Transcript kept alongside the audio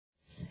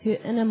her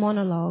inner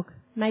monologue,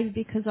 maybe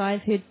because I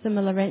have heard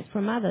similar rants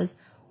from others,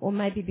 or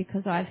maybe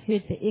because I have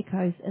heard the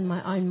echoes in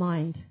my own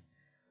mind.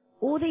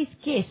 All these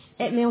guests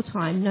at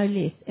mealtime, no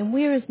less. And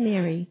where is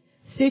Mary?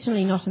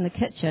 Certainly not in the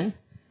kitchen.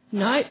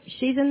 No,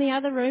 she's in the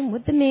other room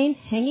with the men,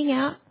 hanging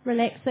out,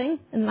 relaxing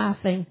and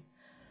laughing.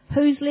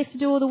 Who's left to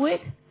do all the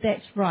work?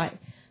 That's right.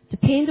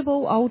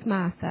 Dependable old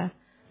Martha,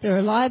 the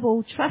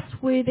reliable,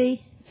 trustworthy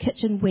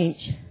kitchen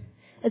wench.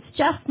 It's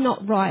just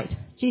not right.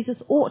 Jesus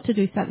ought to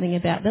do something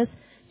about this.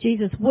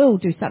 Jesus will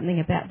do something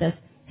about this.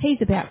 He's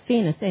about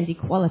fairness and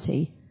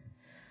equality.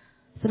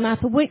 So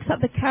Martha works up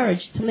the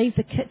courage to leave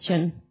the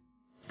kitchen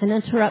and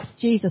interrupts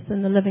Jesus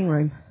in the living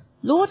room.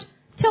 Lord,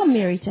 tell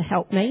Mary to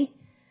help me.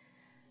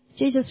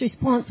 Jesus'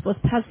 response was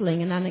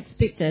puzzling and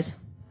unexpected.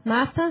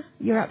 Martha,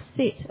 you're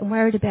upset and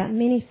worried about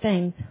many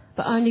things,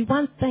 but only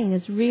one thing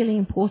is really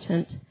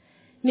important.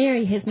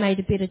 Mary has made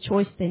a better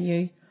choice than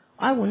you.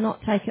 I will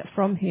not take it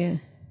from her.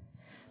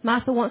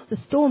 Martha wants to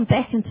storm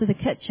back into the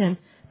kitchen,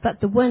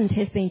 but the wind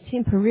has been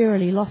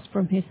temporarily lost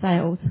from her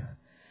sails.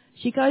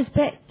 She goes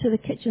back to the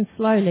kitchen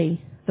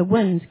slowly, the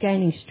wind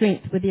gaining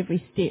strength with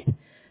every step.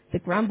 The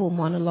grumble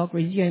monologue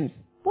resumes.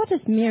 What has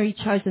Mary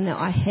chosen that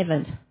I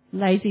haven't?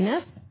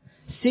 Laziness?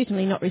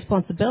 Certainly not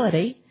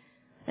responsibility.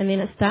 And then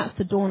it starts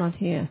to dawn on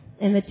her,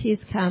 and the tears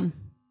come.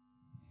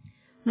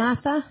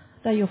 Martha,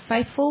 though your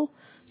faithful,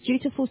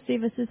 dutiful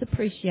service is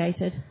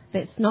appreciated,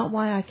 that's not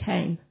why I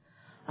came.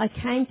 I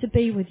came to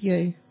be with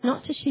you,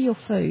 not to share your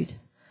food.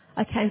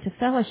 I came to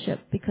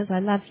fellowship because I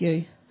love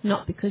you,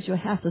 not because your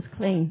house is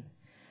clean.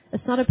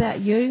 It's not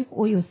about you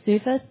or your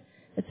service,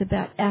 it's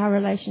about our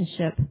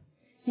relationship.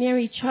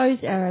 Mary chose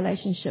our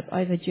relationship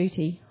over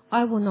duty.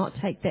 I will not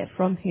take that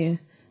from her.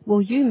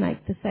 Will you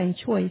make the same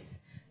choice?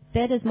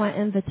 That is my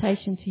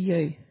invitation to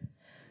you.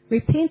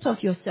 Repent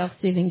of your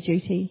self-serving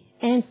duty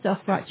and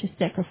self-righteous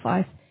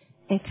sacrifice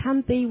and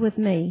come be with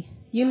me.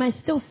 You may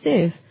still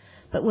serve,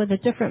 but with a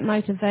different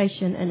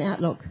motivation and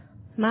outlook.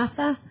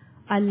 Martha,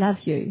 I love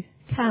you.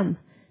 Come,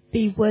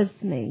 be with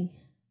me.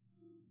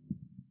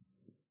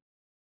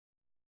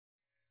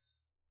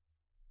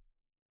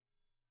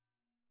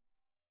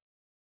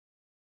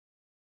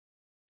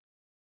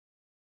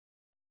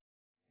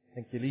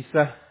 Thank you,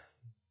 Lisa.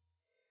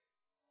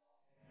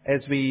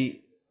 As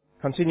we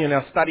continue in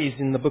our studies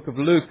in the book of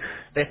Luke,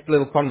 that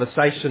little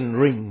conversation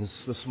rings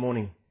this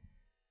morning.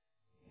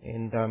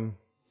 And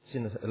it's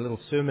in a little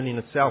sermon in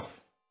itself.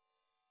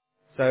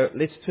 So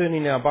let's turn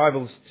in our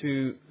Bibles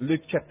to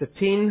Luke chapter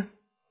 10,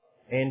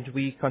 and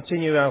we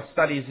continue our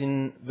studies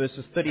in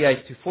verses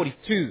 38 to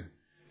 42.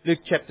 Luke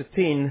chapter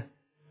 10,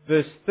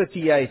 verse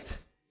 38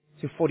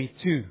 to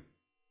 42.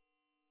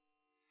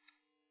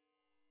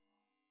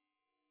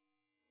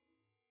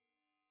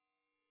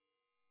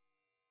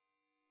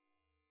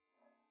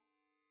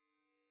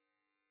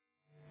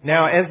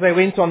 Now, as they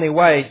went on their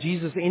way,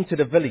 Jesus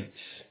entered a village,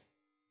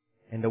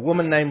 and a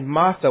woman named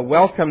Martha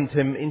welcomed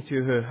him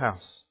into her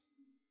house.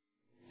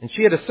 And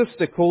she had a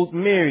sister called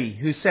Mary,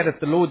 who sat at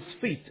the Lord's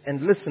feet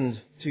and listened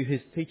to his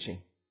teaching.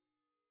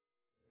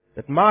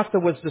 But Martha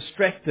was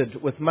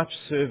distracted with much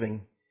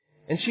serving,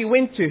 and she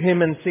went to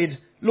him and said,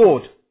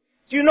 Lord,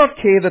 do you not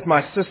care that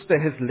my sister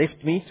has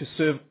left me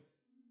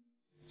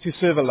to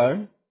serve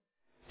alone?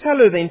 Tell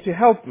her then to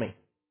help me.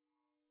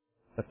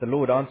 But the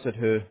Lord answered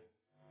her,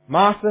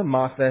 Martha,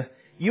 Martha,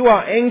 you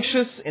are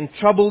anxious and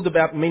troubled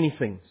about many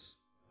things,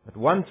 but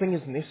one thing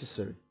is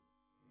necessary.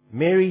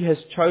 Mary has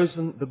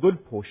chosen the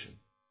good portion,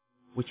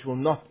 which will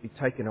not be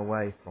taken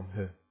away from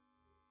her.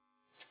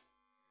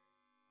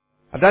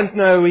 I don't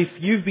know if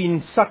you've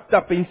been sucked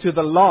up into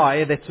the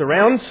lie that's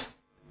around.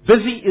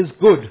 Busy is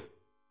good.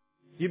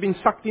 You've been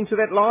sucked into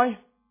that lie?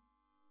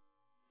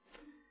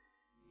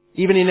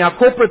 Even in our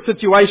corporate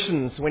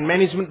situations, when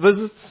management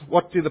visits,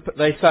 what do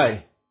they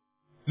say?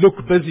 Look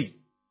busy.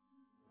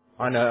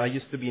 I know, I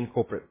used to be in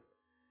corporate.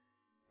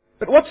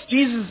 But what's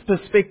Jesus'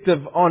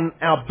 perspective on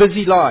our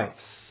busy lives?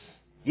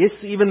 Yes,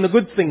 even the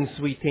good things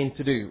we tend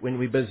to do when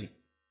we're busy.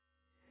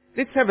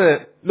 Let's have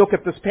a look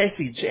at this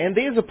passage, and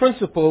there's a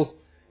principle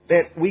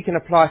that we can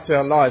apply to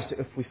our lives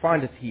if we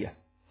find it here.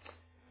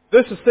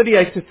 Verses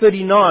 38 to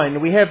 39,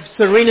 we have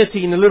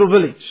serenity in a little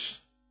village.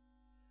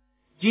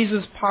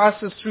 Jesus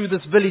passes through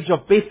this village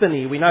of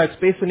Bethany. We know it's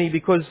Bethany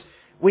because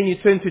when you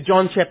turn to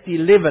John chapter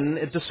 11,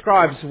 it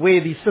describes where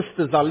these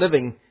sisters are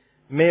living.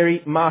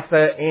 Mary,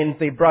 Martha, and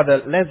their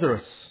brother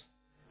Lazarus.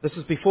 This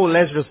is before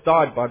Lazarus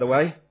died, by the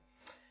way.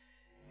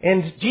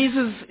 And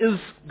Jesus is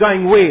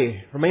going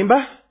where?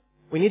 Remember?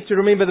 We need to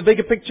remember the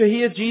bigger picture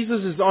here.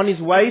 Jesus is on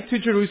his way to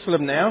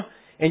Jerusalem now.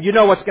 And you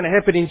know what's going to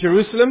happen in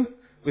Jerusalem.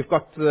 We've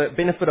got the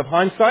benefit of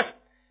hindsight.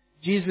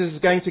 Jesus is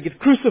going to get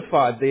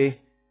crucified there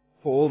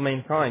for all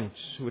mankind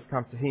who would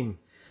come to him.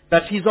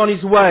 But he's on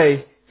his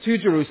way to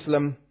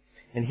Jerusalem.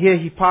 And here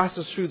he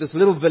passes through this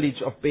little village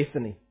of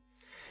Bethany.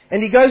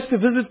 And he goes to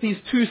visit these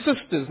two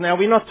sisters. Now,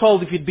 we're not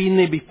told if he'd been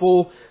there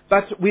before,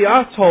 but we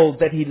are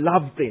told that he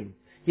loved them.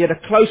 He had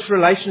a close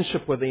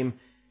relationship with them.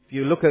 If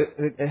you look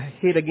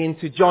ahead again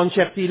to John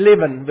chapter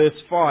 11, verse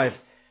 5,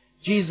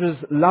 Jesus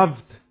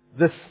loved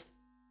this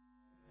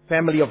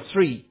family of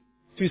 3,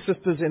 2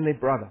 sisters and their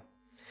brother.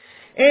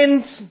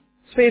 And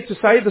it's fair to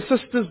say the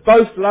sisters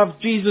both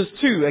loved Jesus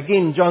too.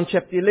 Again, John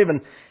chapter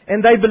 11.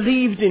 And they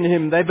believed in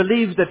Him. They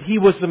believed that He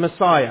was the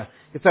Messiah.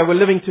 If they were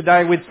living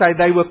today, we'd say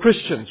they were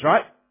Christians,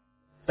 right?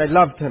 They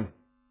loved Him.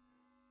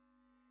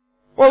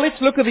 Well,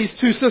 let's look at these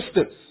 2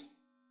 sisters.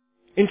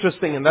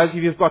 Interesting, and those of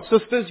you who've got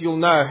sisters, you'll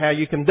know how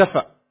you can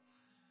differ.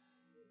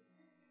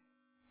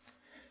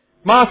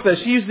 Martha,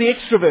 she's the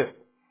extrovert.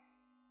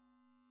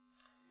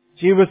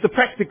 She was the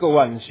practical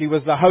one. She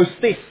was the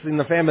hostess in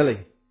the family.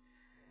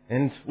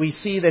 And we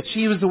see that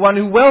she was the one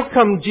who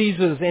welcomed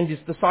Jesus and His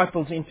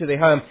disciples into their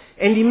home.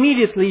 And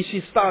immediately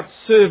she starts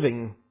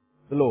serving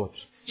the Lord.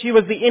 She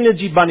was the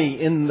energy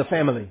bunny in the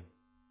family.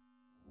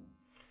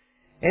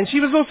 And she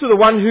was also the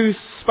one who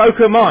spoke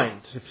her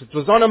mind. If it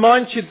was on her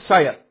mind, she'd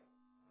say it.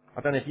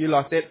 I don't know if you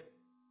like that.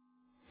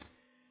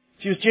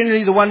 She was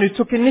generally the one who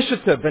took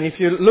initiative. And if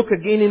you look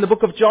again in the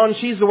book of John,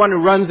 she's the one who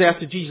runs out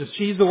to Jesus.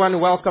 She's the one who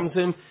welcomes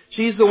Him.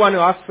 She's the one who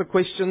asks the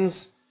questions.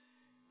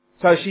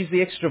 So she's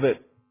the extrovert.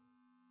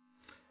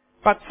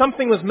 But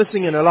something was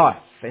missing in her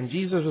life. And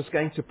Jesus was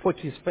going to put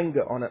His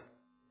finger on it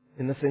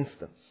in this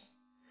instance.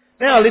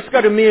 Now let's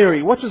go to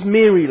Mary. What was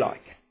Mary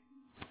like?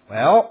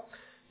 Well,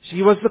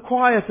 she was the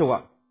quieter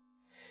one.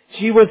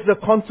 She was the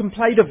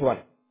contemplative one.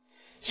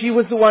 She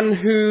was the one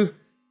who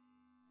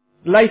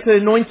later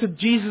anointed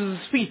Jesus'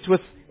 feet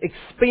with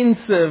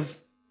expensive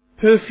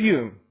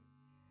perfume,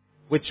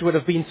 which would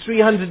have been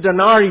 300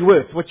 denarii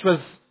worth, which was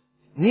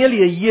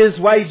nearly a year's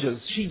wages.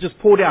 She just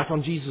poured out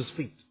on Jesus'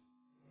 feet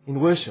in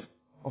worship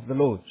of the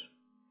Lord.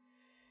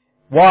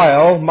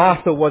 While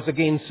Martha was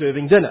again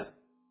serving dinner.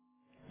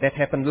 That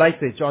happened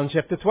later, John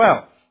chapter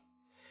 12.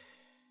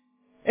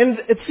 And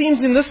it seems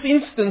in this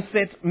instance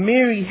that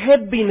Mary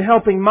had been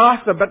helping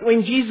Martha, but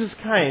when Jesus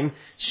came,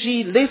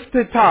 she left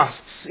her tasks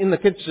in the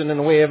kitchen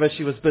and wherever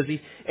she was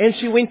busy, and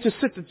she went to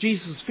sit at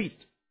Jesus' feet.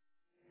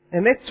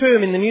 And that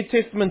term in the New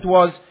Testament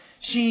was,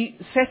 she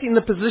sat in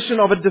the position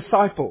of a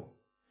disciple.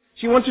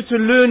 She wanted to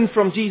learn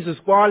from Jesus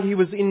while He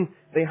was in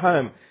their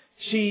home.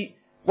 She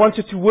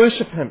wanted to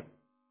worship Him.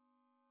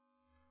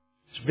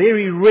 It's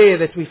very rare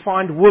that we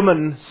find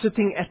women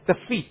sitting at the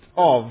feet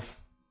of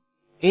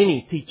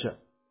any teacher.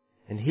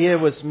 And here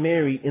was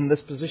Mary in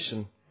this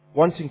position,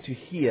 wanting to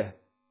hear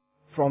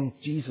from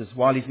Jesus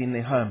while He's in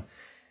their home.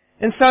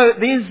 And so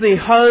there's their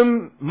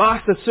home,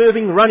 Martha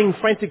serving, running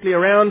frantically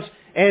around,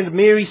 and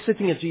Mary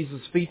sitting at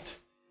Jesus' feet.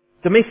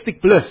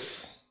 Domestic bliss.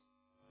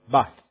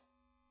 But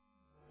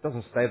it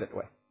doesn't stay that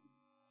way.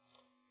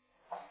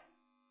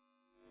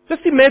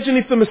 Just imagine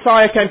if the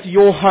Messiah came to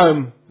your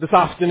home this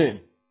afternoon.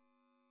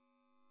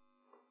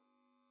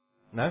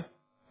 No?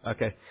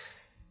 Okay.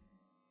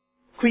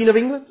 Queen of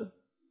England?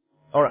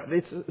 Alright,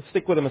 let's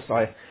stick with the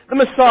Messiah. The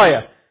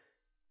Messiah.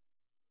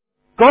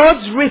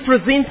 God's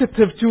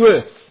representative to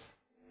earth.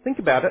 Think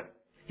about it.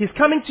 He's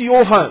coming to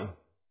your home.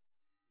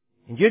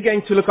 And you're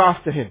going to look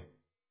after Him.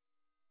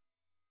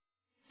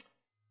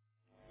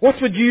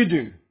 What would you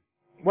do?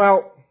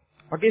 Well,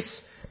 I guess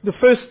the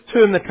first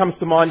term that comes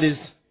to mind is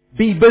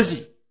be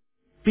busy.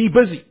 Be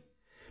busy.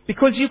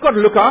 Because you've got to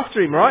look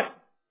after Him, right?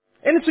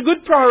 And it's a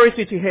good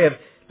priority to have.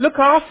 Look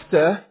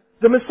after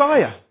the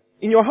Messiah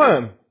in your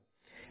home.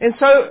 And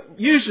so,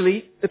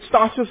 usually, it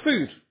starts with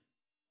food.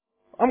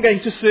 I'm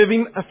going to serve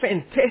Him a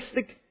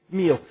fantastic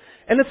meal.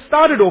 And it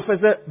started off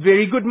as a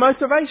very good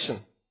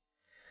motivation.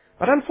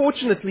 But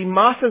unfortunately,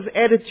 Martha's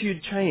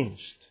attitude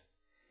changed.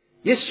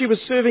 Yes, she was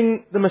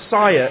serving the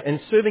Messiah and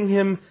serving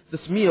Him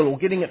this meal or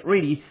getting it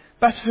ready,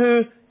 but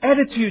her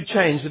attitude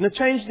changed, and it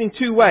changed in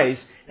 2 ways.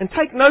 And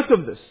take note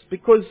of this,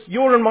 because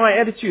your and my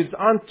attitudes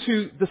aren't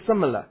too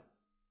dissimilar.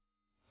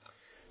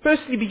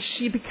 Firstly,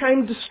 she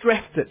became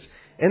distracted.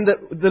 And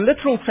the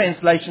literal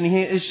translation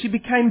here is she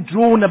became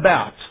drawn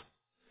about.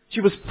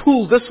 She was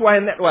pulled this way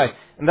and that way.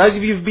 And those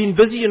of you who've been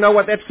busy, you know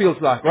what that feels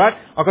like, right?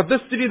 I've got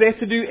this to do, that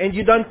to do, and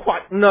you don't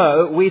quite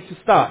know where to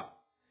start.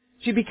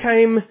 She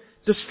became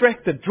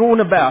distracted,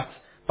 drawn about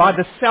by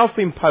the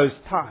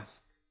self-imposed task.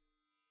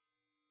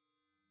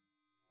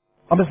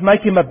 I must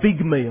make Him a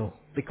big meal,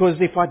 because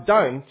if I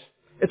don't,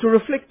 it will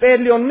reflect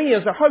badly on me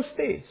as a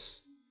hostess.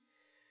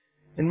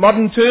 In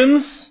modern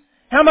terms,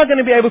 how am I going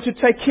to be able to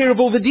take care of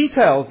all the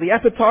details? The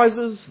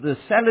appetizers, the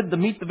salad, the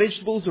meat, the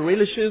vegetables, the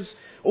relishes,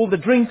 all the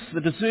drinks,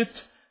 the dessert,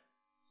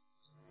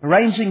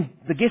 arranging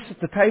the guests at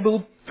the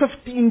table,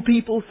 15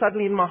 people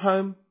suddenly in my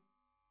home.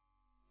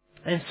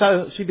 And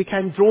so she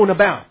became drawn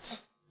about,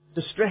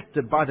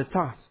 distracted by the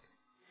task.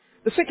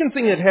 The second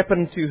thing that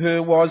happened to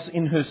her was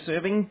in her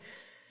serving,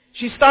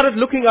 she started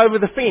looking over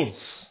the fence.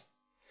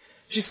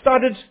 She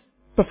started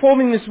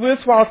performing this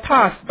worthwhile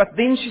task, but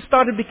then she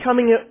started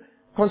becoming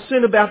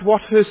concerned about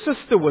what her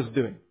sister was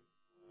doing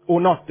or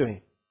not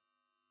doing.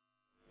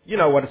 You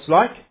know what it's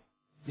like.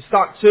 You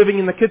start serving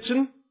in the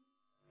kitchen,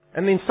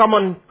 and then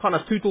someone kind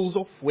of tootles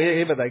off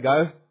wherever they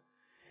go,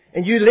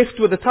 and you're left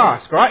with a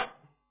task, right?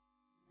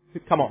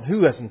 Come on,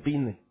 who hasn't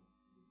been there?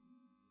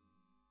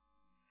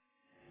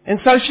 And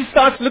so she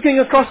starts looking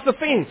across the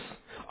fence.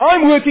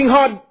 I'm working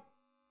hard.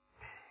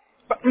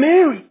 But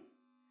Mary.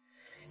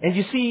 And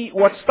you see,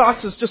 what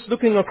starts as just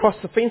looking across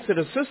the fence at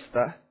a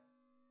sister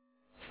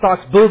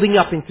starts building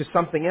up into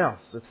something else.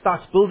 It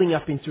starts building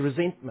up into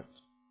resentment.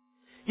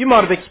 You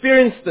might have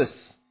experienced this.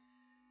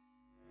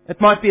 It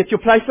might be at your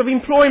place of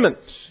employment.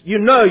 You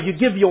know you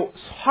give your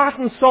heart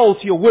and soul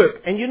to your work,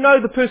 and you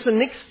know the person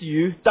next to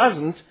you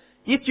doesn't,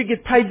 yet you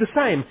get paid the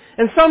same.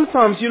 And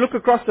sometimes you look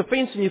across the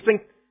fence and you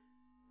think,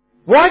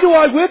 why do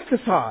I work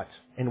this hard?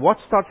 And what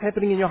starts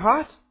happening in your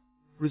heart?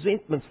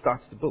 Resentment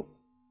starts to build.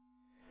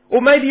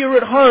 Or maybe you're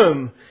at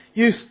home.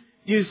 You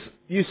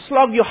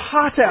slog your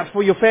heart out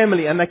for your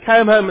family, and they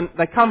come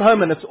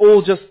home and it's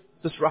all just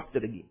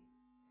disrupted again.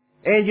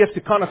 And you have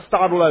to kind of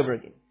start all over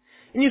again.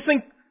 And you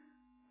think,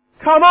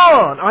 come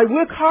on, I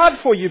work hard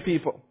for you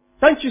people.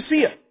 Don't you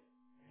see it?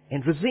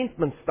 And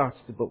resentment starts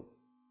to build.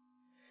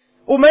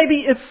 Or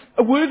maybe it's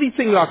a worthy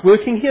thing like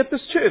working here at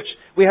this church.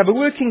 We have a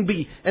working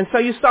bee, and so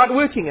you start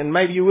working, and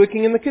maybe you're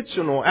working in the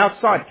kitchen or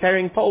outside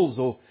carrying poles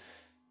or,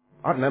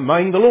 I don't know,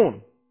 mowing the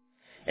lawn.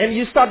 And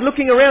you start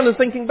looking around and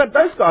thinking, but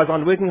those guys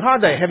aren't working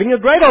hard. They're having a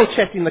great old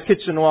chat in the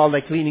kitchen while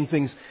they're cleaning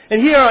things.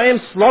 And here I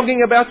am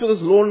slogging about with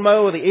this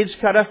lawnmower or the edge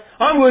cutter.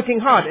 I'm working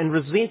hard, and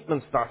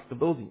resentment starts to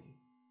build in you.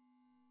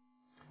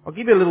 I'll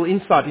give you a little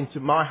insight into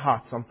my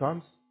heart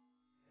sometimes.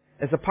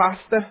 As a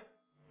pastor,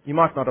 you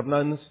might not have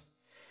known this.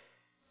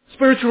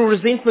 Spiritual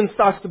resentment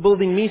starts to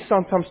build in me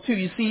sometimes too.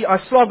 You see,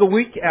 I slog a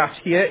week out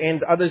here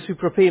and others who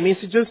prepare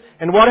messages.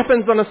 And what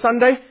happens on a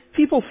Sunday?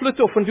 People flit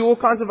off and do all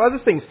kinds of other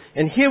things.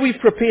 And here we've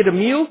prepared a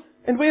meal,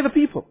 and we're the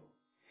people.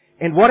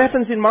 And what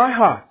happens in my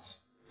heart?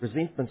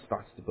 Resentment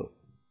starts to build.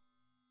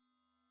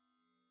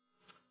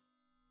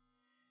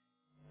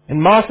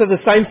 And Martha, the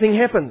same thing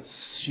happens.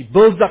 She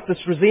builds up this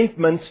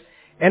resentment,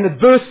 and it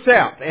bursts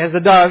out, as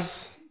it does,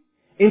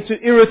 into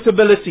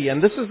irritability.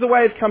 And this is the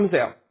way it comes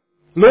out.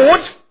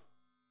 Lord,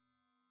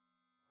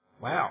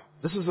 wow,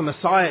 this is a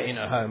Messiah in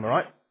her home,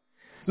 right?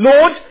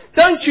 Lord,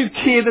 don't you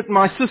care that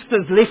my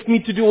sister's left me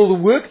to do all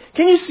the work?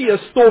 Can you see her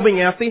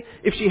storming out there?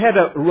 If she had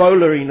a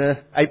roller in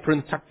her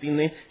apron tucked in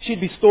there,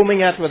 she'd be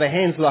storming out with her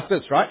hands like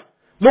this, right?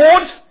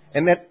 Lord,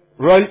 and that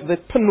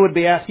pin would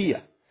be out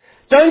here.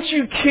 Don't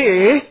you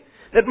care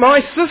that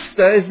my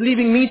sister is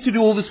leaving me to do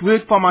all this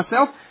work by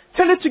myself?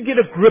 Tell her to get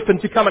a grip and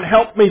to come and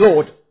help me,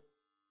 Lord.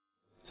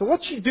 So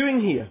what's she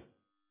doing here?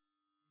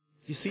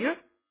 Do you see her?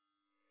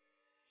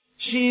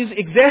 She's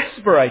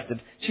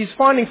exasperated. She's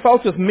finding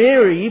fault with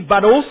Mary,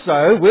 but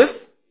also with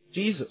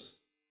Jesus.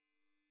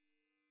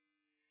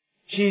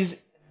 She's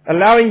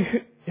allowing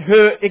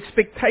her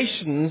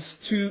expectations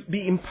to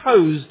be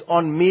imposed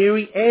on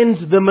Mary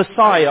and the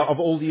Messiah of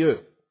all the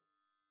earth.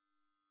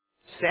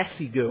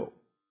 Sassy girl.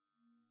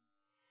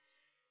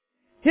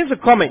 Here's a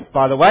comment,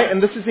 by the way,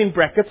 and this is in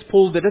brackets.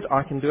 Paul did it,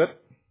 I can do it.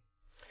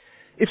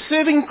 If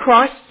serving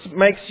Christ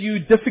makes you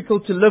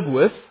difficult to live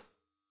with,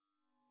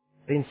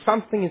 then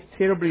something is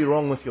terribly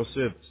wrong with your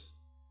service.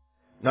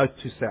 Note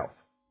to self.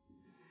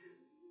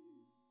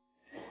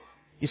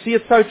 You see,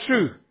 it's so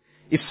true.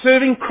 If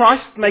serving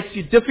Christ makes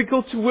you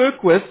difficult to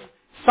work with,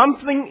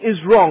 something is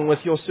wrong with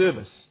your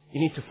service.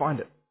 You need to find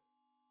it.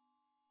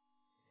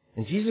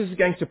 And Jesus is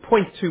going to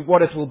point to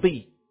what it will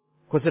be,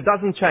 because it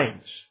doesn't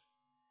change.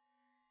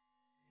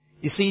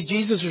 You see,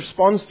 Jesus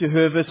responds to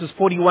her, verses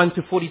 41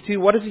 to 42.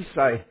 What does he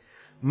say?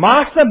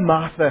 Martha,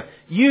 Martha,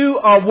 you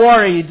are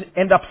worried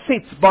and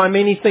upset by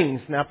many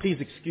things. Now please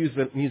excuse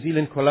the New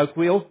Zealand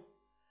colloquial.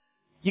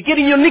 You're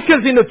getting your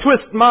knickers in a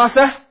twist, Martha.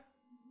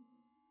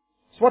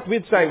 That's what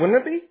we'd say, wouldn't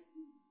it be?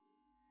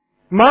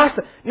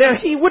 Martha. Now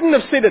he wouldn't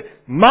have said it,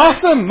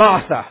 Martha,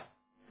 Martha.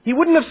 He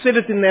wouldn't have said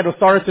it in that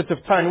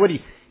authoritative tone, would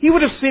he? He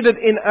would have said it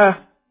in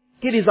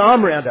get his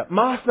arm around her.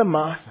 Martha,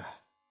 Martha.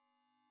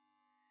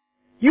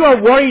 You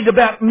are worried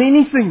about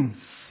many things.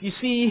 You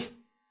see,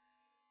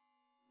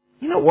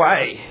 in a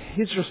way,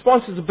 his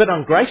response is a bit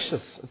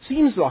ungracious. It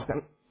seems like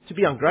to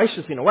be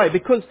ungracious in a way,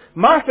 because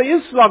Martha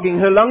is slogging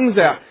her lungs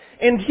out,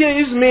 and here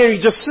is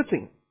Mary just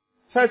sitting.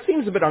 So it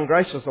seems a bit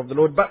ungracious of the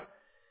Lord, but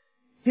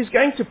he's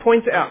going to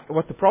point out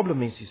what the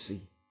problem is, you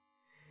see.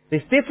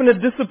 There's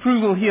definite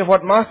disapproval here of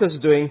what Martha's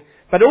doing,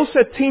 but also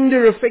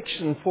tender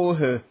affection for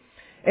her.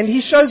 And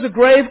he shows a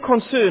grave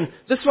concern.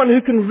 This one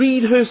who can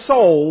read her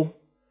soul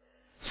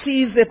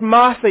sees that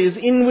Martha is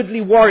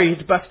inwardly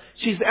worried, but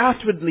she's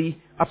outwardly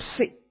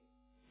upset.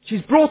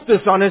 She's brought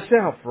this on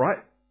herself, right?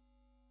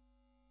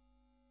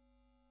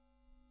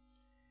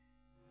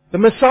 The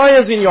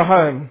Messiah's in your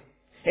home.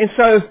 And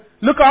so,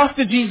 look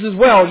after Jesus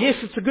well. Yes,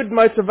 it's a good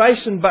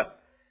motivation, but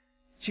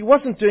she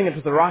wasn't doing it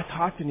with the right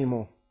heart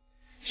anymore.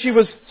 She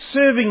was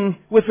serving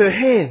with her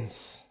hands,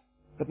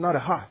 but not her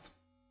heart.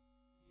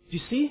 Do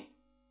you see?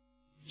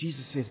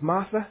 Jesus says,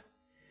 Martha,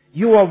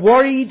 you are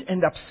worried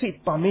and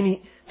upset by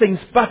many things,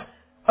 but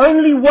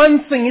only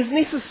one thing is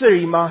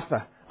necessary,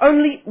 Martha.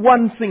 Only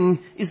one thing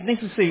is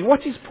necessary.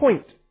 What's his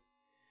point?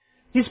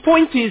 His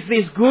point is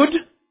there's good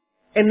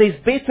and there's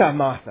better,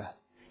 Martha.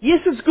 Yes,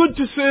 it's good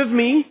to serve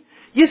me.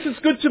 Yes, it's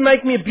good to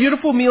make me a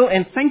beautiful meal,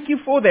 and thank you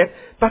for that.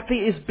 But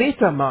there is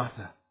better,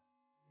 Martha.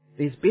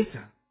 There's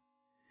better.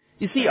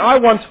 You see, I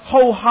want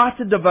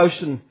wholehearted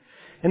devotion,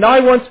 and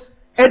I want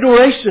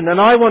adoration and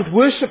I want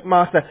worship,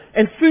 Martha,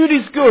 and food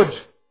is good.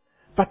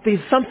 But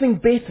there's something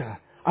better.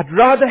 I'd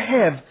rather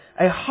have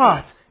a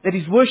heart that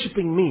is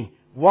worshipping me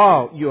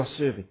while you are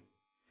serving.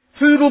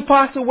 Food will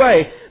pass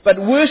away, but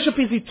worship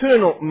is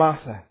eternal,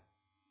 Martha.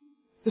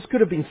 This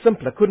could have been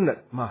simpler, couldn't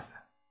it, Martha?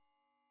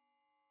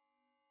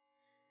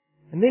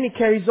 And then he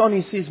carries on,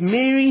 he says,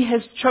 Mary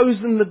has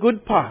chosen the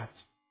good part.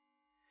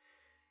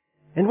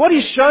 And what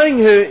he's showing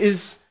her is,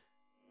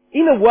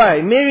 in a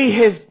way, Mary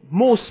has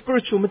more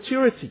spiritual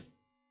maturity.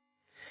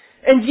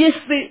 And yes,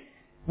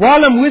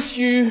 while I'm with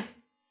you,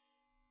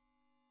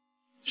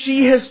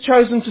 she has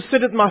chosen to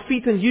sit at my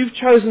feet and you've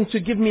chosen to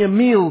give me a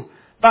meal.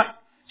 But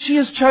she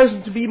has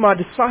chosen to be my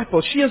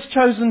disciple. She has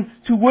chosen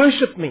to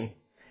worship me.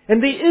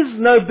 And there is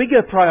no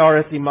bigger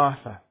priority,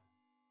 Martha.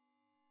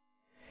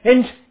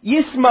 And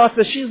yes,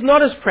 Martha, she's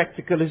not as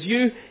practical as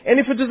you. And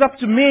if it was up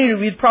to Mary,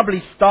 we'd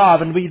probably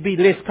starve and we'd be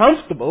less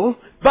comfortable.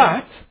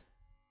 But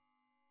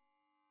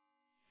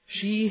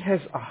she has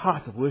a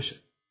heart of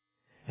worship.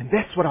 And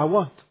that's what I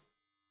want.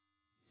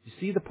 You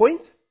see the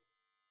point?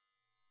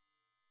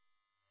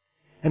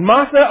 And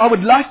Martha, I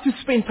would like to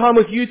spend time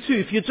with you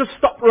too, if you just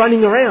stop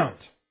running around.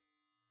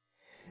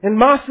 And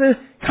Martha,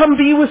 come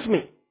be with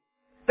me.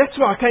 That's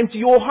why I came to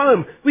your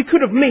home. We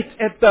could have met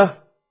at the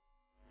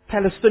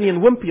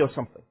Palestinian Wimpy or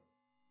something.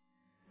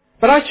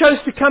 But I chose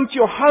to come to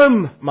your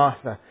home,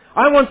 Martha.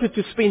 I wanted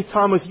to spend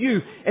time with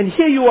you. And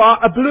here you are,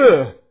 a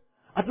blur.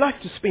 I'd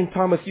like to spend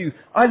time with you.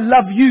 I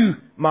love you,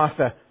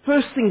 Martha.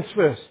 First things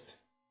first.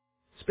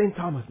 Spend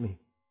time with me.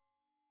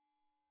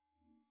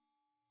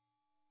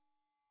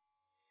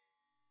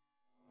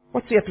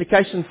 What's the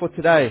application for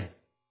today?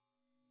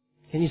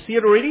 Can you see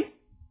it already?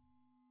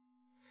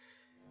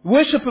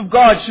 Worship of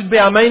God should be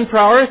our main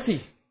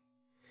priority.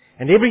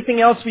 And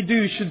everything else we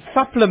do should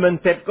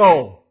supplement that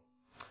goal.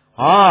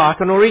 I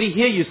can already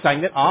hear you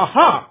saying that.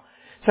 Aha!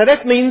 So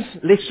that means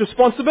less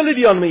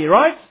responsibility on me,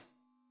 right?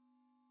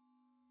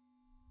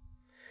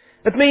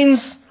 It means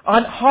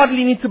I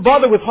hardly need to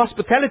bother with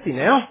hospitality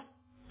now.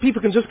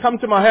 People can just come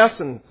to my house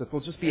and it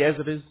will just be as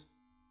it is.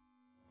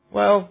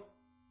 Well,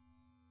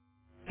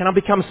 can I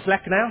become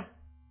slack now?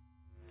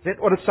 Is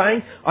that what it's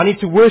saying? I need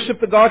to worship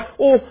the God?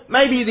 Or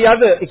maybe the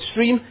other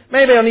extreme,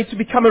 maybe I need to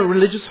become a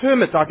religious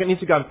hermit. I need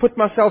to go and put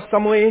myself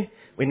somewhere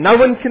where no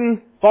one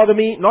can bother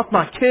me, not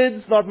my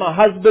kids, not my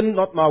husband,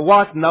 not my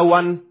wife, no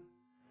one.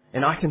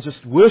 And I can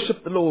just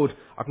worship the Lord.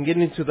 I can get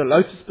into the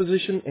lotus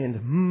position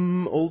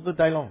and all the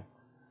day long.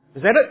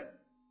 Is that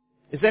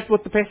it? Is that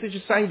what the passage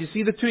is saying? Do you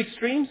see the two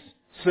extremes?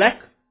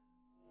 Slack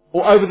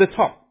or over the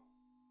top?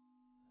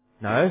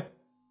 No.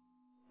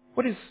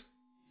 What is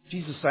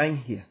Jesus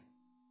saying here?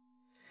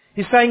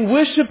 He's saying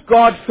worship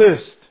God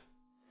first.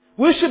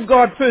 Worship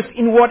God first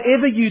in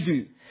whatever you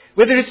do.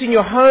 Whether it's in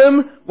your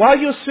home, while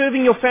you're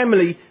serving your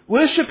family,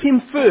 worship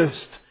Him first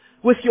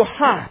with your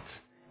heart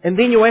and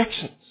then your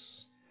actions.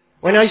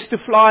 When I used to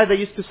fly, they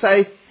used to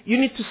say, you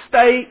need to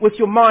stay with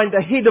your mind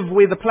ahead of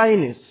where the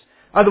plane is.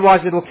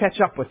 Otherwise it will catch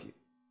up with you.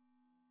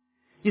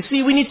 You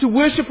see, we need to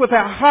worship with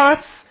our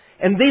hearts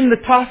and then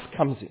the task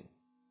comes in.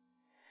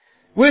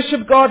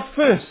 Worship God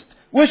first.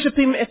 Worship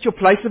Him at your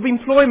place of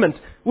employment.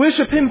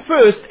 Worship Him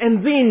first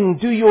and then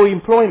do your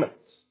employment.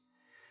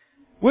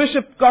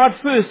 Worship God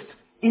first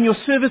in your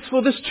service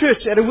for this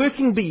church at a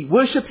working bee.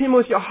 Worship Him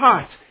with your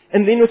heart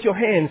and then with your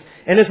hands.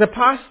 And as a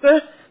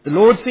pastor, the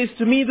Lord says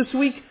to me this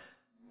week,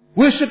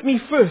 worship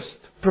me first.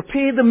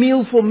 Prepare the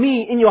meal for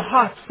me in your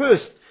heart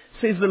first,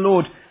 says the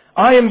Lord.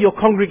 I am your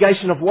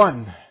congregation of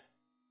one.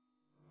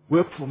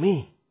 Work for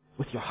me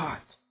with your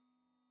heart.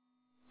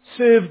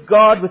 Serve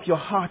God with your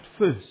heart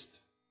first.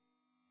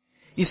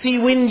 You see,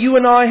 when you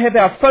and I have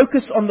our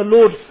focus on the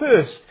Lord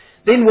first,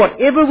 then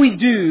whatever we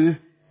do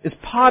is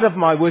part of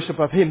my worship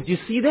of Him. Do you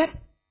see that?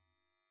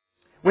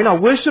 When I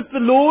worship the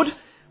Lord,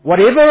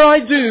 whatever I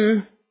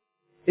do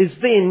is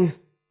then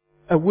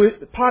a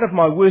part of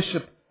my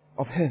worship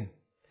of Him.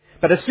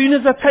 But as soon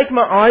as I take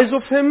my eyes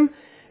off Him,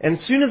 and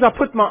as soon as I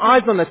put my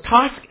eyes on the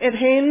task at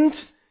hand,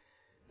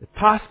 the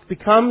task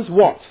becomes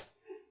what?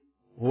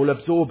 All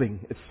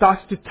absorbing. It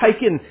starts to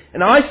take in,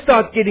 and I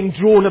start getting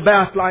drawn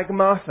about like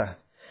Martha.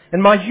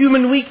 And my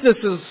human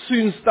weaknesses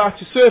soon start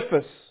to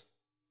surface.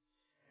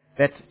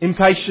 That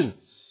impatience,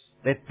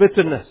 that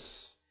bitterness,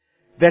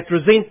 that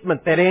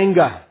resentment, that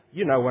anger.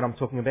 You know what I'm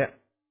talking about.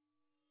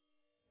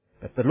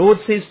 But the Lord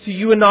says to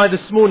you and I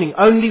this morning,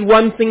 only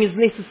one thing is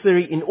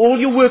necessary in all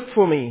your work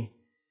for me.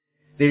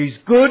 There is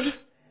good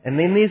and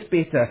then there's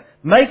better.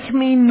 Make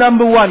me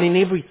number one in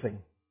everything.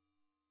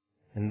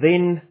 And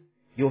then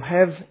you'll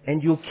have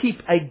and you'll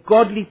keep a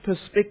godly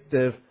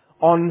perspective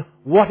on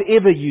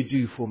whatever you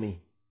do for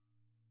me.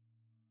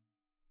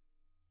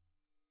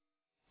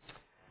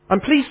 I'm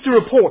pleased to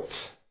report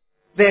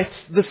that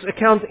this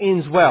account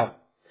ends well.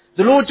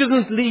 The Lord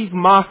doesn't leave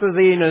Martha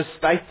there in her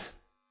state.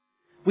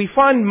 We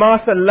find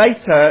Martha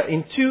later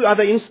in two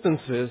other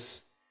instances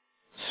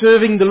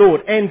serving the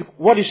Lord. And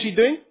what is she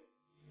doing?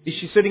 Is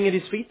she sitting at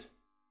His feet?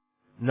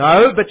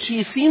 No, but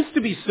she seems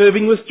to be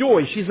serving with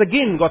joy. She's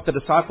again got the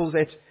disciples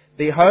at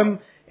their home,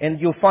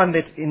 and you'll find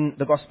that in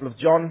the Gospel of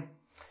John.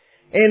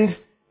 And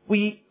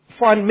we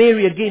find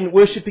Mary again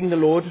worshipping the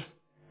Lord,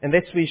 and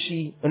that's where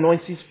she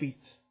anoints his feet.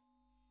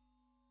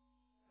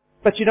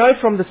 But you know,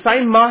 from the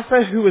same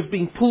Martha who was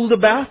being pulled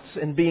about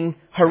and being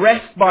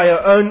harassed by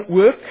her own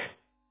work,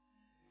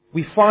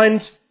 we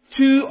find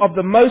two of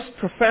the most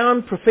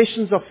profound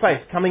professions of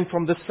faith coming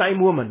from the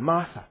same woman,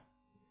 Martha.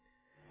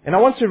 And I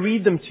want to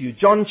read them to you.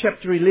 John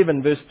chapter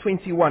 11, verse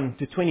 21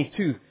 to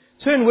 22.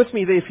 Turn with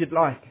me there if you'd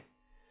like.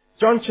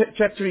 John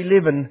chapter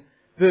 11,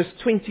 verse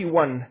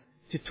 21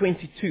 to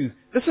 22.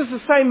 This is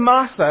the same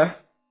Martha,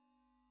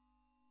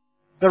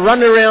 the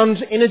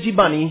runaround energy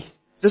bunny.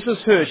 This is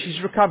her.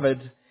 She's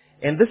recovered.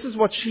 And this is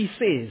what she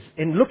says.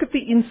 And look at the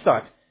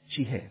insight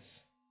she has.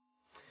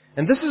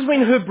 And this is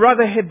when her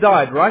brother had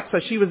died, right? So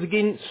she was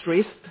again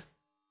stressed.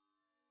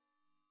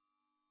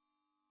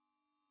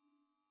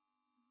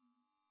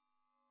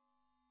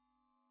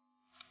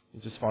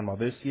 Let me just find my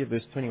verse here,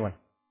 verse 21.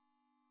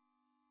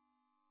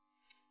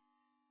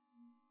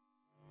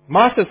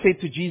 Martha said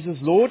to Jesus,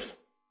 Lord,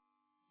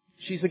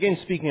 she's again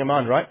speaking her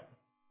mind, right?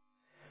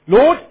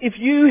 Lord, if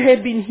you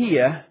had been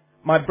here,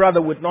 my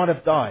brother would not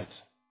have died.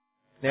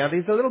 Now,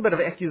 there's a little bit of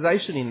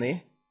accusation in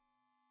there.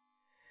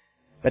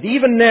 But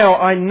even now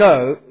I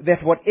know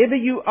that whatever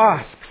you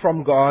ask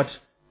from God,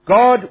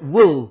 God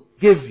will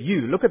give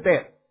you. Look at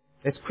that.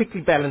 That's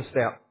quickly balanced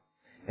out.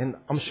 And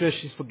I'm sure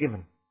she's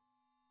forgiven.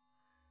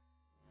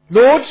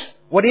 Lord,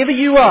 whatever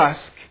you ask,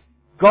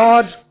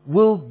 God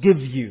will give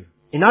you.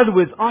 In other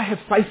words, I have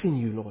faith in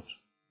you, Lord.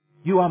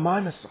 You are my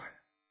Messiah.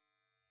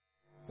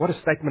 What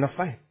a statement of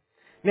faith.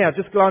 Now,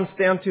 just glance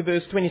down to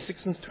verse 26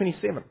 and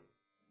 27.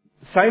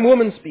 The same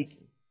woman speaking.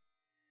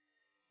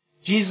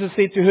 Jesus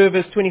said to her,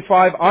 verse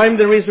 25, I am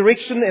the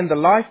resurrection and the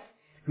life.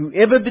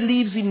 Whoever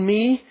believes in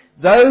me,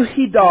 though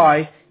he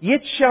die,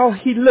 yet shall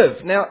he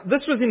live. Now,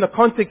 this was in the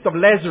context of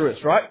Lazarus,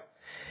 right?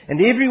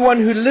 And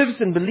everyone who lives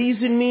and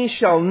believes in me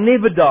shall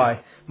never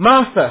die.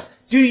 Martha,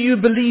 do you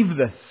believe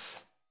this?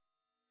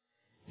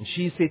 And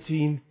she said to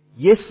him,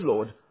 Yes,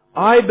 Lord.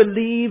 I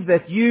believe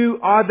that you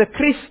are the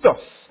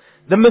Christos,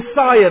 the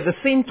Messiah, the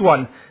sent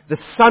one, the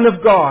Son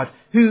of God,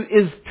 who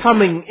is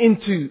coming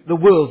into the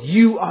world.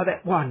 You are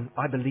that one.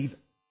 I believe it.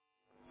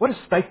 What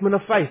a statement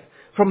of faith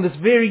from this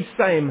very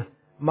same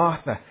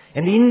Martha.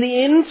 And in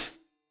the end,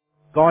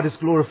 God has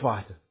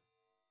glorified her.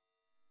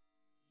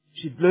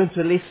 She'd learned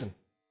her lesson.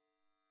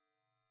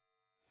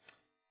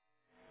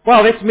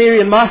 Well, that's Mary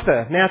and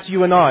Martha. Now to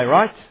you and I,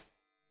 right?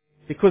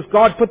 Because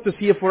God put this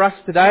here for us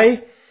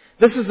today.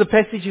 This is the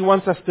passage He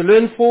wants us to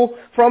learn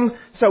from.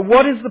 So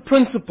what is the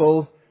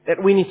principle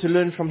that we need to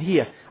learn from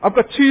here? I've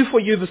got two for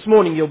you this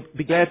morning. You'll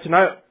be glad to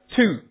know.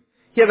 Two.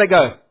 Here they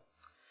go.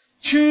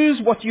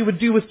 Choose what you would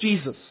do with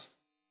Jesus.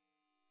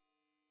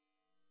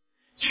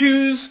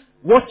 Choose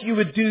what you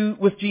would do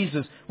with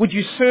Jesus. Would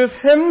you serve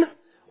Him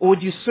or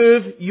would you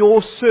serve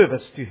your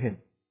service to Him?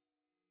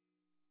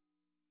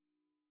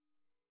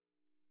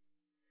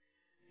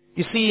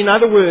 You see, in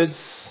other words,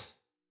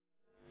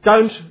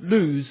 don't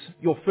lose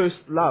your first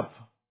love.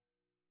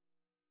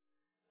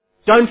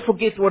 Don't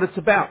forget what it's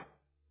about.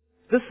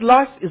 This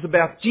life is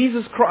about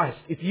Jesus Christ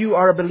if you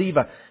are a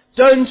believer.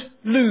 Don't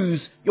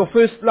lose your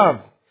first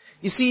love.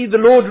 You see, the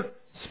Lord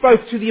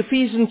spoke to the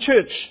Ephesian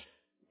church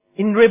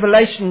in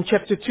Revelation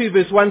chapter 2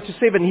 verse 1 to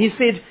 7. He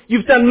said,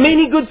 You've done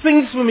many good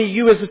things for me,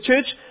 you as a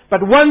church,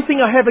 but one thing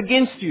I have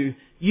against you,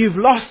 you've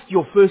lost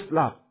your first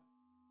love.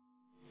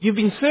 You've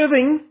been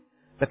serving,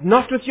 but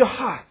not with your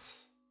hearts.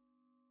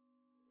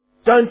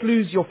 Don't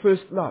lose your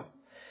first love.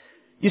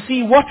 You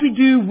see, what we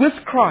do with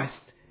Christ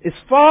is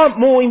far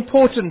more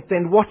important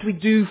than what we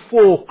do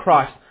for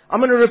Christ. I'm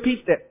going to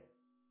repeat that.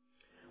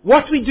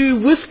 What we do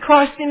with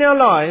Christ in our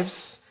lives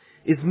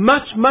is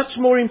much, much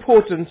more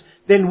important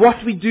than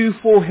what we do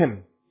for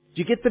Him.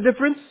 Do you get the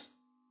difference?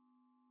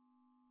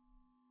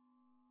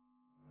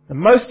 The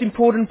most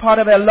important part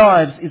of our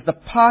lives is the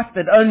part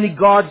that only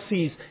God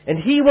sees. And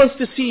He wants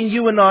to see in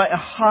you and I a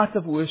heart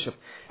of worship.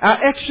 Our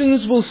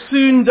actions will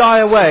soon die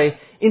away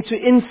into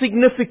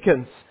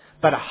insignificance,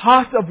 but a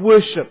heart of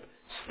worship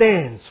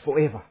stands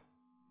forever.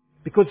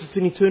 Because it's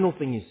an eternal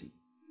thing, you see.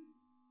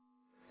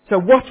 So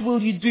what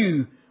will you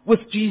do with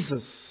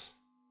Jesus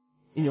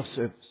in your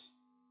service?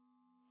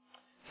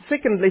 The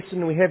second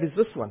lesson we have is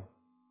this one.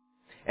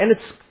 And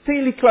it's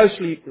fairly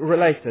closely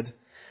related.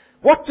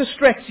 What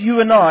distracts you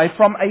and I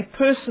from a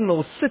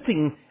personal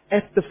sitting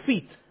at the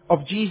feet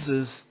of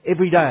Jesus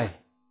every day?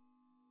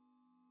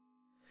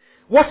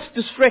 What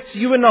distracts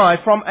you and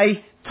I from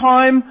a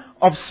time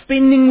of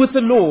spending with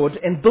the Lord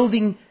and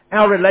building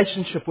our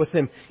relationship with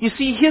Him? You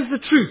see, here's the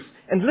truth,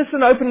 and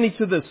listen openly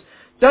to this.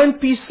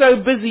 Don't be so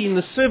busy in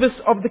the service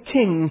of the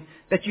King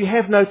that you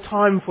have no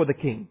time for the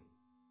King.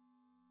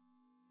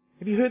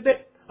 Have you heard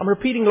that? I'm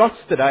repeating lots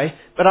today,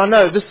 but I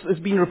know this has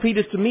been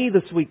repeated to me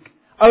this week,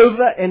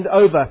 over and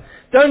over.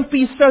 Don't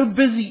be so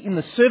busy in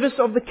the service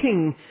of the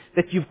King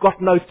that you've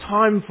got no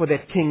time for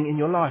that King in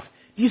your life.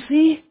 Do you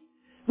see?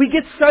 We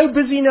get so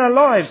busy in our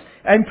lives.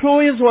 Our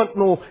employers want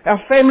more.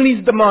 Our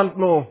families demand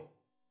more.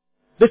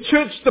 The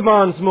church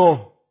demands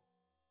more.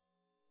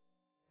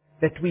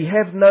 that we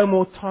have no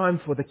more time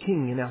for the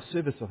King in our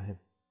service of Him?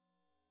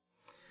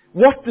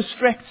 What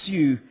distracts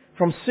you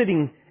from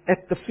sitting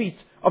at the feet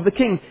of the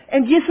King?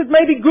 And yes, it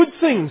may be good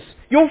things.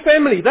 Your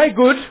family, they're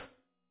good.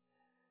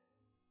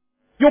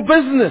 Your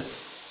business,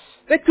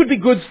 that could be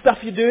good stuff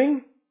you're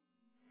doing.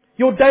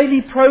 Your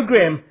daily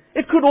program,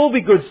 it could all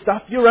be good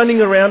stuff. You're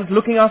running around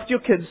looking after your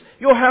kids,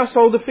 your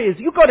household affairs.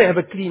 You've got to have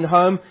a clean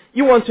home.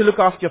 You want to look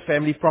after your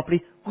family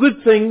properly.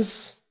 Good things.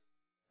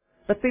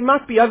 But there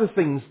might be other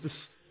things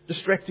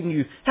distracting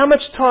you. How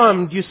much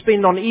time do you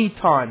spend on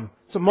e-time?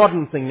 It's a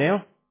modern thing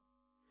now.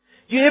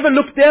 Do you ever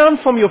look down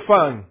from your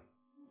phone?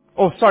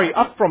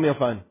 Up from your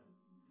phone.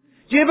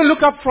 Do you ever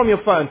look up from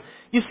your phone?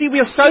 You see, we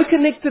are so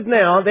connected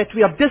now that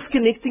we are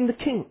disconnecting the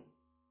King.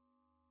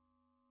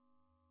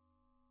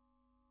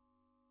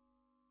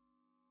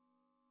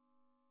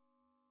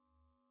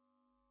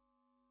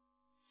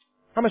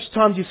 How much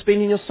time do you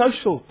spend in your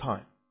social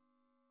time?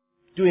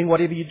 Doing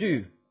whatever you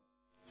do.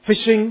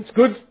 Fishing, it's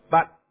good,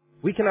 but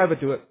we can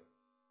overdo it.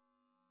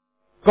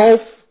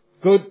 Golf,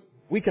 good,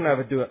 we can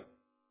overdo it.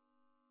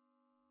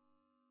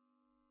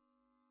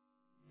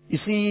 You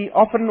see,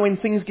 often when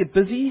things get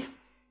busy,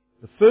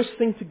 the first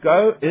thing to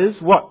go is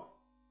what?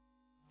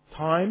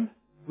 Time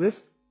with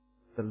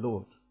the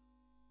Lord.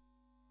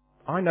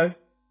 I know.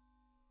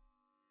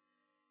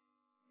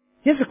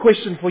 Here's a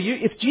question for you.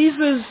 If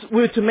Jesus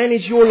were to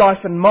manage your life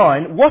and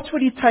mine, what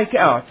would He take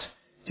out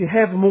to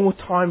have more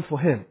time for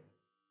Him?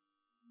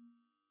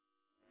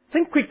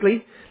 Think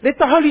quickly. Let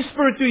the Holy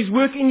Spirit do His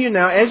work in you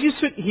now as you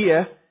sit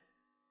here.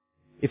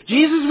 If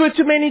Jesus were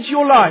to manage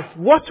your life,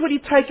 what would He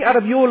take out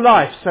of your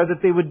life so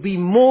that there would be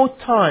more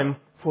time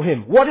for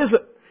Him? What is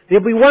it?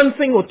 There'll be one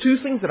thing or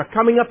two things that are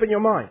coming up in your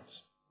minds.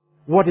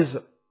 What is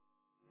it?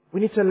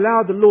 We need to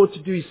allow the Lord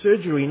to do His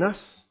surgery in us.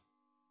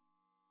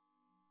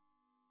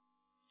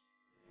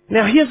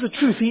 Now here's the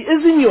truth. He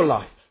is in your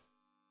life.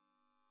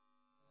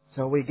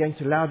 So we're going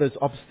to allow those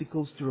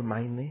obstacles to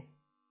remain there.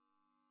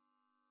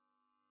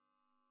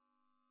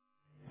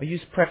 Are you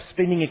perhaps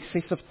spending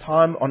excessive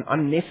time on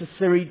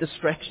unnecessary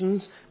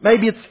distractions?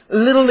 Maybe it's a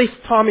little less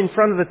time in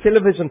front of the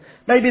television.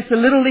 Maybe it's a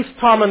little less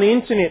time on the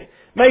internet.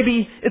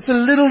 Maybe it's a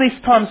little less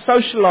time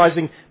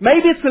socializing.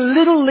 Maybe it's a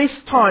little less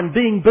time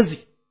being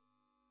busy.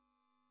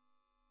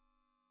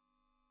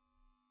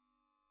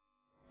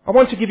 I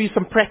want to give you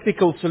some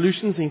practical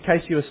solutions in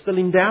case you are still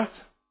in doubt.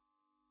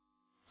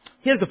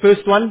 Here's the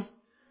first one.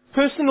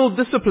 Personal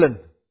discipline.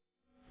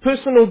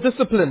 Personal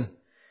discipline.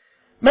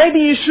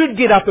 Maybe you should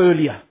get up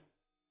earlier.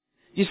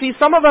 You see,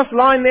 some of us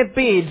lie in that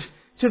bed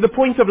to the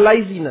point of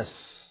laziness.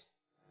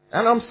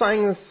 And I'm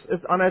saying this,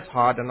 I know it's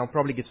hard and I'll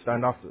probably get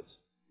stoned afterwards.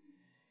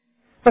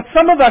 But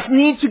some of us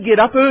need to get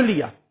up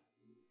earlier.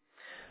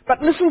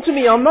 But listen to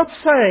me, I'm not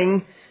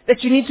saying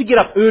that you need to get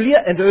up earlier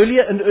and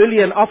earlier and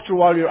earlier and after a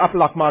while you're up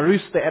like my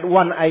rooster at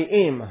 1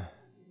 a.m.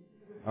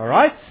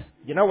 Alright?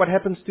 You know what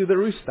happens to the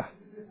rooster?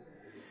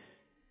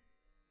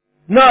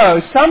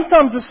 No,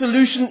 sometimes the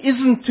solution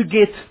isn't to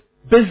get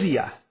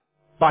busier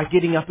by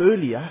getting up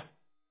earlier.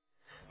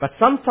 But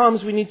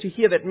sometimes we need to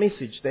hear that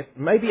message that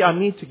maybe I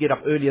need to get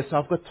up earlier so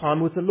I've got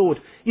time with the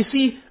Lord. You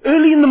see,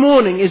 early in the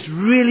morning is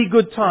really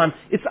good time.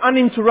 It's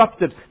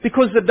uninterrupted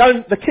because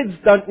the kids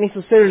don't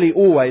necessarily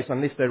always,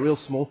 unless they're real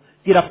small,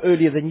 get up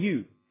earlier than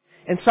you.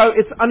 And so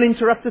it's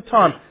uninterrupted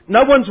time.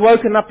 No one's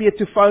woken up yet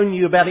to phone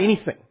you about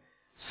anything.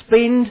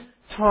 Spend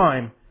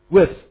time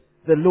with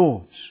the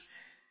Lord.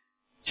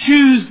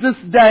 Choose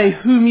this day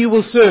whom you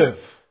will serve.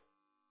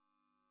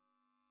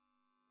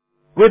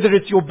 Whether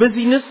it's your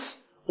busyness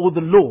or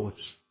the Lord.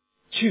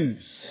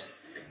 Choose.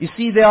 You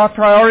see, there are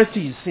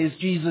priorities, says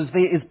Jesus.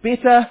 There is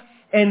better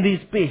and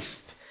there's best.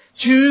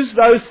 Choose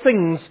those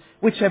things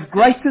which have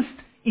greatest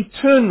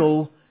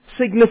eternal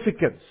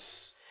significance.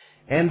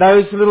 And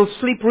those little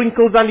sleep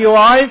wrinkles under your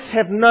eyes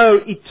have no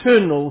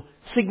eternal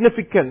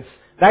significance.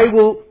 They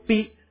will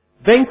be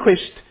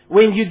vanquished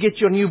when you get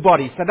your new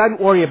body, so don't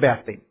worry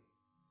about them.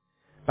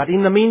 But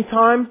in the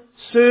meantime,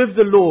 serve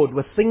the Lord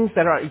with things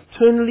that are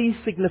eternally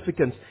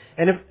significant.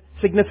 And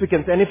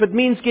if it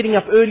means getting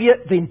up earlier,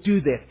 then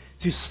do that.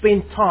 To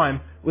spend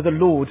time with the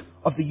Lord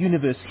of the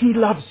universe. He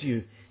loves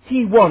you.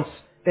 He wants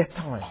that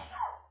time.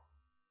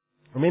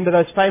 Remember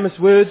those famous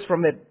words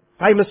from that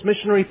famous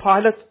missionary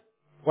pilot?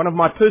 One of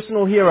my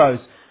personal heroes.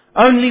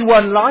 Only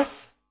one life.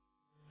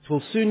 It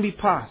will soon be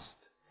past.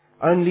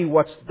 Only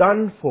what's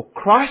done for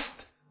Christ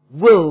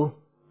will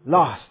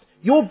last.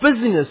 Your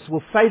busyness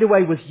will fade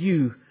away with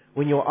you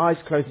when your eyes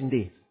close in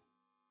death.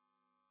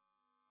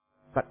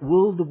 But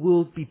will the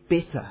world be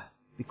better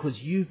because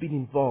you've been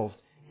involved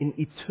in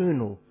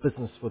eternal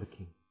business for the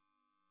King?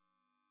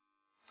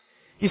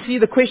 You see,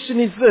 the question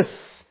is this.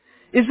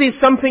 Is there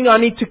something I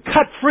need to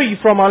cut free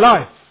from my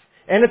life?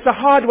 And it's a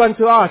hard one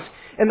to ask.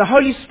 And the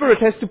Holy Spirit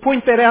has to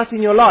point that out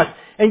in your life.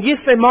 And yes,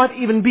 there might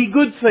even be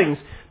good things.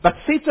 But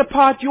set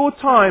apart your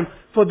time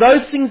for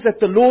those things that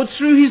the Lord,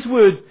 through His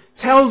Word,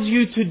 tells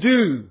you to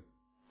do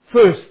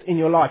first in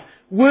your life.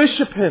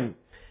 Worship Him.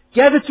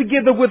 Gather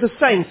together with the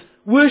saints.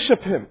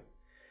 Worship Him.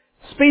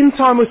 Spend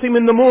time with Him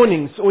in the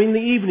mornings or in the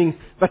evenings,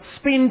 but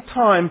spend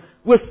time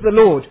with the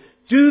Lord.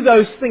 Do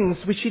those things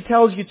which He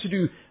tells you to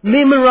do.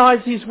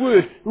 Memorize His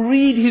Word.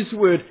 Read His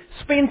Word.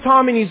 Spend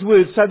time in His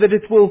Word so that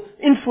it will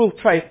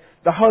infiltrate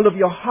the whole of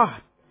your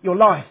heart, your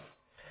life.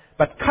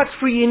 But cut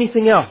free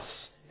anything else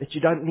that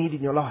you don't need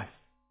in your life.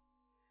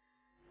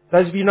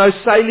 Those of you know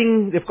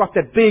sailing, they've got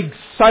that big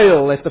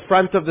sail at the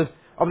front of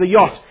the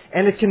yacht,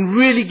 and it can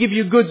really give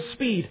you good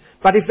speed.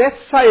 But if that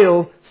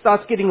sail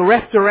starts getting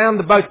wrapped around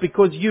the boat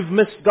because you've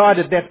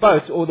misguided that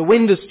boat, or the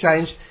wind has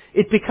changed,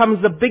 it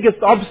becomes the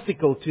biggest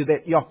obstacle to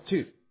that yacht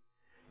too.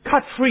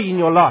 Cut free in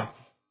your life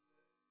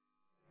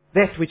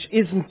that which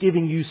isn't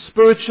giving you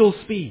spiritual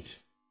speed.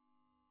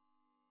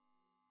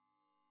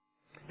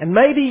 And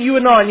maybe you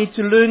and I need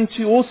to learn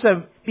to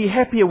also be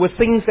happier with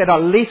things that are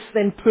less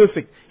than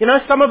perfect. You know,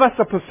 some of us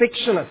are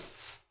perfectionists.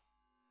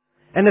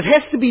 And it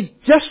has to be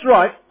just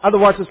right,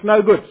 otherwise it's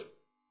no good.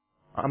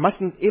 I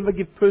mustn't ever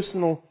give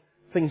personal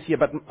things here,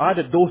 but I had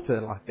a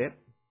daughter like that.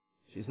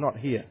 She's not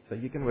here, so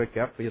you can work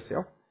out for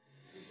yourself.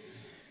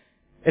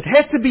 It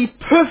had to be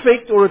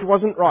perfect or it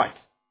wasn't right.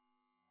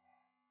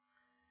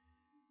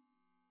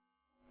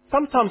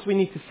 Sometimes we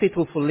need to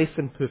settle for less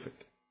than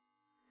perfect.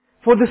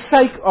 For the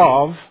sake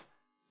of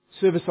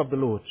service of the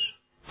Lord,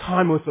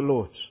 time with the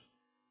Lord,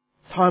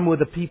 time with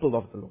the people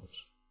of the Lord.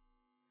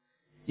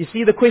 You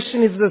see, the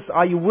question is this: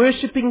 are you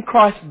worshipping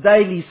Christ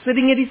daily,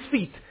 sitting at His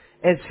feet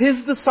as His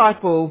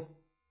disciple,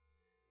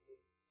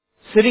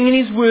 sitting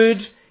in His Word,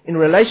 in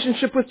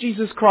relationship with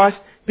Jesus Christ,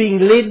 being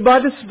led by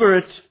the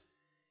Spirit,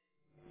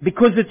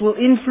 because it will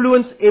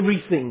influence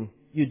everything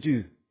you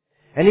do.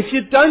 And if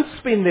you don't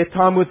spend that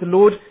time with the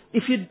Lord,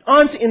 if you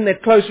aren't in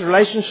that close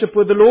relationship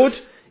with the Lord,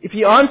 if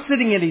you aren't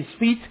sitting at His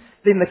feet,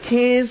 then the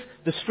cares,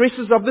 the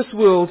stresses of this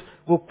world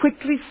will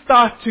quickly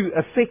start to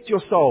affect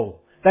your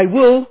soul. They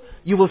will.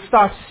 You will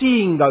start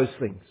seeing those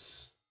things.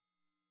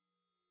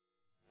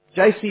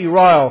 J.C.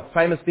 Ryle,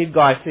 famous dead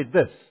guy, said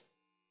this: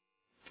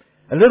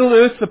 a little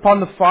earth upon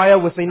the fire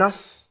within us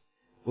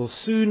will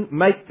soon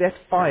make that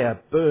fire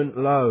burn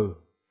low.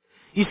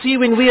 You see,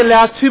 when we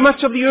allow too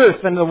much of the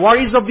earth and the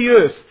worries of the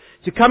earth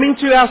to come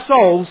into our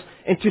souls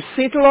and to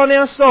settle on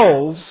our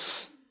souls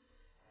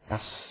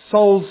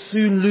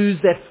soon lose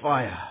that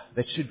fire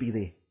that should be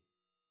there.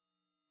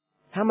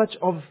 How much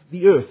of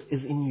the earth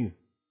is in you?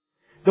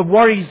 The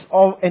worries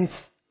and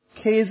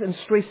cares and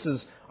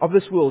stresses of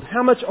this world,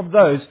 how much of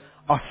those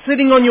are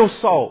sitting on your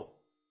soul?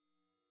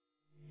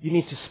 You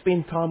need to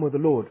spend time with the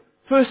Lord.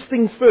 First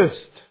things first.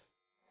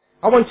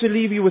 I want to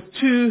leave you with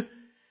 2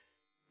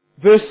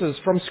 verses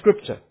from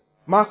Scripture.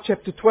 Mark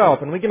chapter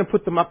 12, and we're going to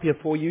put them up here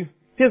for you.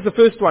 Here's the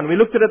first one. We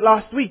looked at it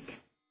last week.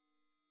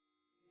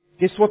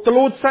 Guess what the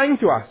Lord's saying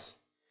to us?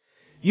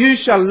 You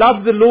shall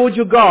love the Lord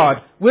your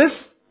God with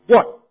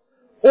what?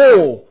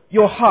 All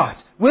your heart.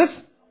 With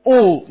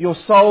all your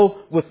soul,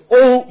 with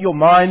all your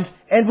mind,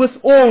 and with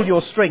all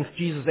your strength,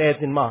 Jesus adds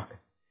in Mark.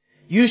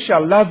 You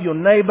shall love your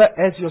neighbor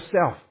as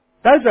yourself.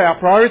 Those are our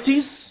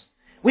priorities.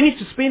 We need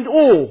to spend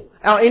all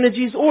our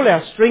energies, all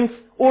our strength,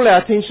 all our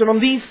attention on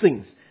these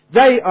things.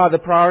 They are the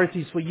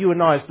priorities for you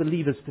and I as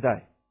believers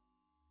today.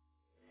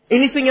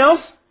 Anything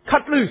else?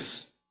 Cut loose.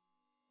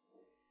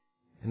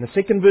 And the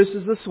second verse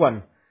is this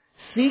one.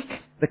 Seek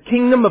the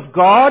kingdom of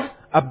God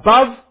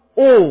above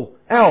all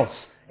else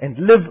and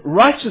live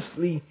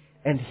righteously,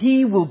 and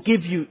He will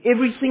give you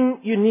everything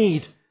you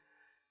need.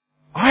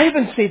 I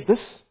haven't said this.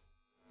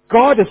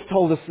 God has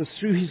told us this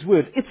through His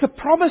Word. It's a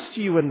promise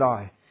to you and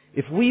I.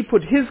 If we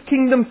put His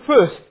kingdom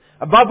first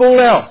above all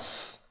else,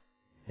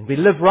 and we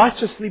live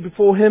righteously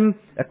before Him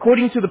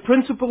according to the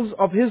principles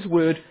of His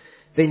Word,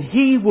 then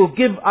He will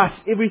give us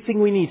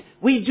everything we need.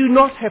 We do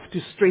not have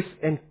to stress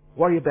and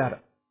worry about it.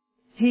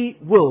 He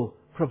will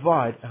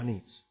provide our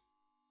needs.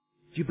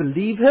 Do you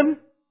believe Him?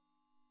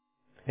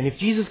 And if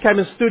Jesus came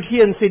and stood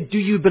here and said, do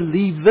you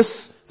believe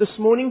this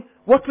morning?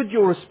 What would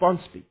your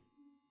response be?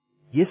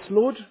 Yes,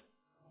 Lord,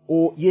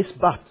 or yes,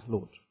 but,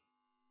 Lord?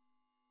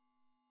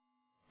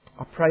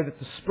 I pray that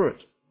the Spirit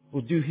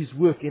will do His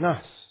work in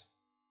us,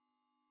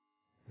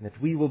 and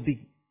that we will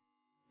be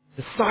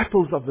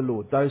disciples of the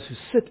Lord, those who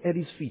sit at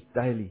His feet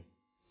daily,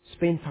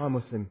 spend time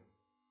with Him,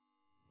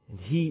 and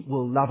He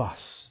will love us,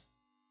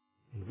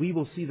 and we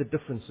will see the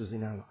differences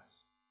in our lives.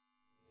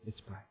 Let's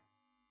pray.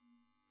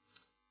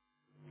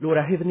 Lord,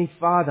 our Heavenly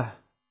Father,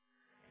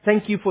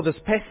 thank You for this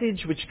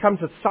passage which comes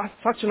at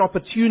such an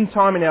opportune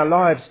time in our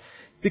lives,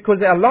 because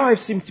our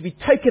lives seem to be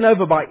taken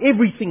over by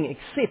everything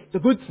except the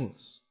good things.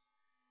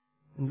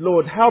 And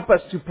Lord, help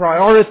us to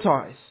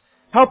prioritize.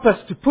 Help us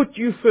to put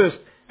You first.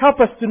 Help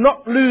us to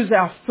not lose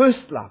our first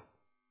love,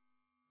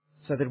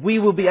 so that we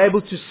will be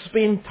able to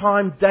spend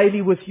time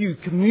daily with You,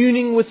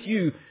 communing with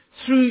You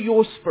through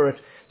Your Spirit,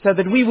 so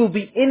that we will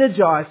be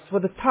energized for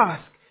the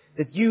task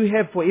that You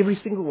have for every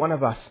single one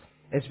of us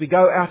as we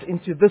go out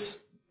into this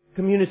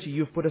community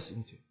You've put us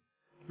into.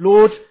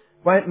 Lord,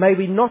 may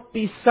we not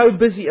be so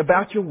busy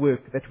about Your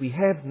work that we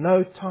have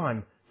no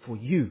time for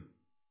You.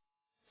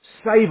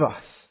 Save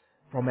us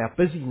from our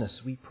busyness,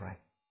 we pray.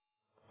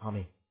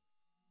 Amen.